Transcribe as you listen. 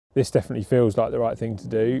This definitely feels like the right thing to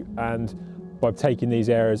do, and by taking these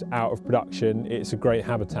areas out of production, it's a great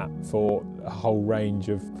habitat for a whole range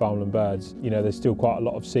of farmland birds. You know, there's still quite a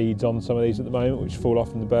lot of seeds on some of these at the moment which fall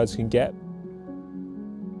off and the birds can get.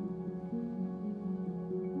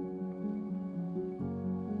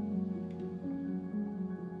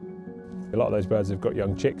 A lot of those birds have got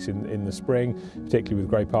young chicks in the spring, particularly with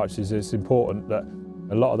grey partridges. It's important that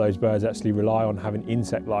a lot of those birds actually rely on having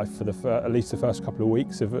insect life for at least the first couple of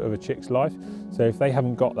weeks of a chick's life. So if they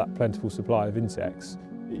haven't got that plentiful supply of insects,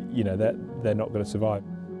 you know, they're not going to survive.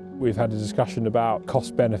 We've had a discussion about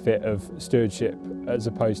cost benefit of stewardship as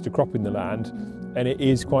opposed to cropping the land, and it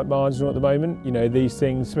is quite marginal at the moment. You know, these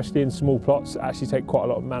things, especially in small plots, actually take quite a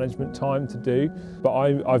lot of management time to do. But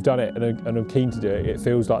I've done it and I'm keen to do it. It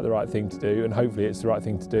feels like the right thing to do, and hopefully it's the right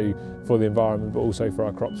thing to do for the environment, but also for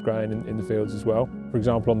our crops growing in the fields as well. For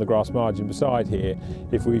example, on the grass margin beside here,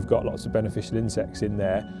 if we've got lots of beneficial insects in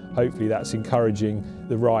there, hopefully that's encouraging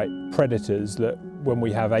the right predators that when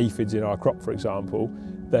we have aphids in our crop, for example,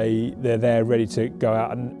 they're there ready to go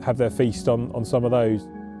out and have their feast on some of those.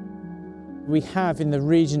 We have in the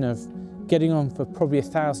region of getting on for probably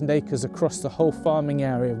 1,000 acres across the whole farming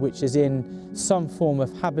area, which is in some form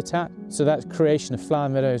of habitat. So that's creation of flower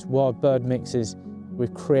meadows, wild bird mixes.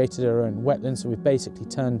 We've created our own wetlands, so we've basically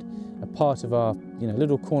turned a part of our,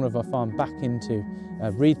 little corner of our farm back into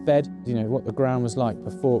a reed bed, what the ground was like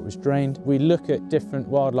before it was drained. We look at different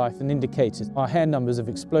wildlife and indicators. Our hare numbers have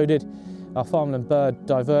exploded, our farmland bird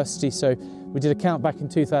diversity, so we did a count back in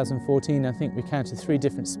 2014, I think we counted 3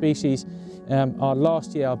 different species. Our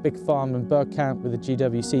last year, our big farmland bird count with the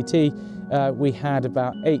GWCT, we had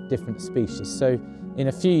about 8 different species. So in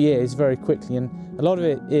a few years, very quickly, and a lot of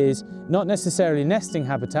it is not necessarily nesting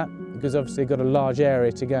habitat, because obviously they've got a large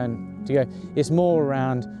area to go. It's more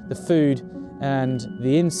around the food and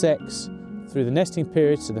the insects through the nesting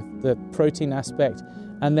period, so the protein aspect,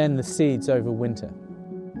 and then the seeds over winter.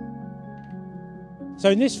 So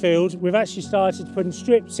in this field, we've actually started putting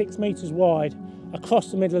strips 6 metres wide across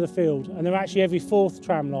the middle of the field, and they're actually every 4th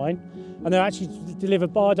tram line, and they're actually to deliver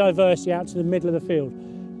biodiversity out to the middle of the field.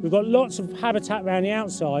 We've got lots of habitat around the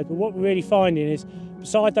outside, but what we're really finding is,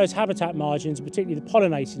 beside those habitat margins, particularly the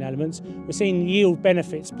pollinating elements, we're seeing yield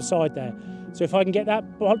benefits beside there. So if I can get that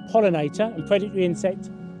pollinator and predatory insect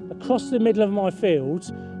across the middle of my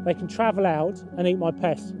fields, they can travel out and eat my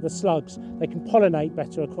pests, the slugs. They can pollinate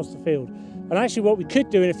better across the field. And actually what we could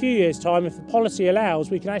do in a few years' time, if the policy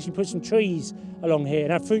allows, we can actually put some trees along here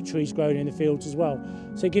and have fruit trees growing in the fields as well.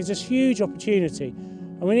 So it gives us huge opportunity.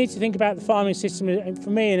 And we need to think about the farming system, for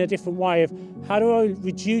me, in a different way of how do I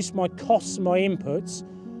reduce my costs and my inputs,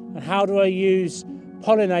 and how do I use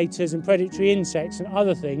pollinators and predatory insects and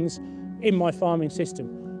other things in my farming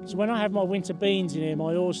system. So when I have my winter beans in here,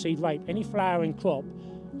 my oilseed rape, any flowering crop,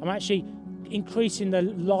 I'm actually increasing the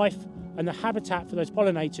life and the habitat for those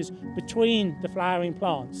pollinators between the flowering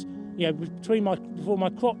plants, before my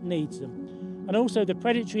crop needs them. And also the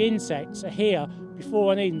predatory insects are here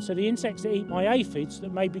before I need them. So the insects that eat my aphids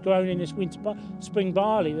that may be grown in this spring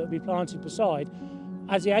barley that will be planted beside,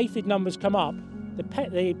 as the aphid numbers come up,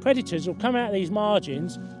 the predators will come out of these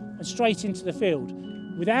margins and straight into the field.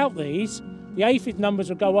 Without these, the aphid numbers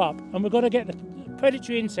will go up, and we've got to get the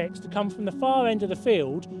predatory insects to come from the far end of the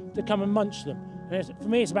field to come and munch them. And for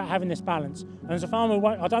me, it's about having this balance. And as a farmer,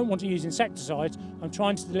 I don't want to use insecticides. I'm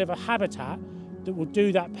trying to deliver habitat that will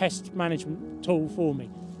do that pest management tool for me.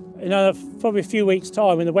 In probably a few weeks'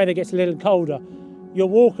 time, when the weather gets a little colder, you'll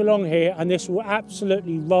walk along here and this will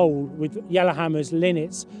absolutely roll with yellowhammers,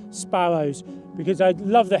 linnets, sparrows, because they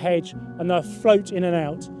love the hedge and they'll float in and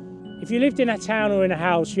out. If you lived in a town or in a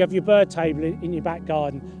house, you have your bird table in your back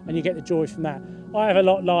garden and you get the joy from that. I have a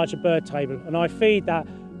lot larger bird table and I feed that.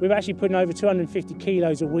 We're actually putting over 250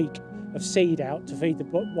 kilos a week of seed out to feed the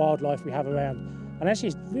wildlife we have around. And actually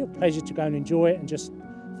it's a real pleasure to go and enjoy it and just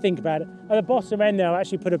think about it. At the bottom end there, I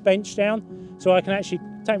actually put a bench down so I can actually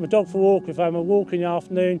take my dog for a walk if I'm a walk in the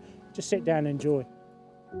afternoon, just sit down and enjoy.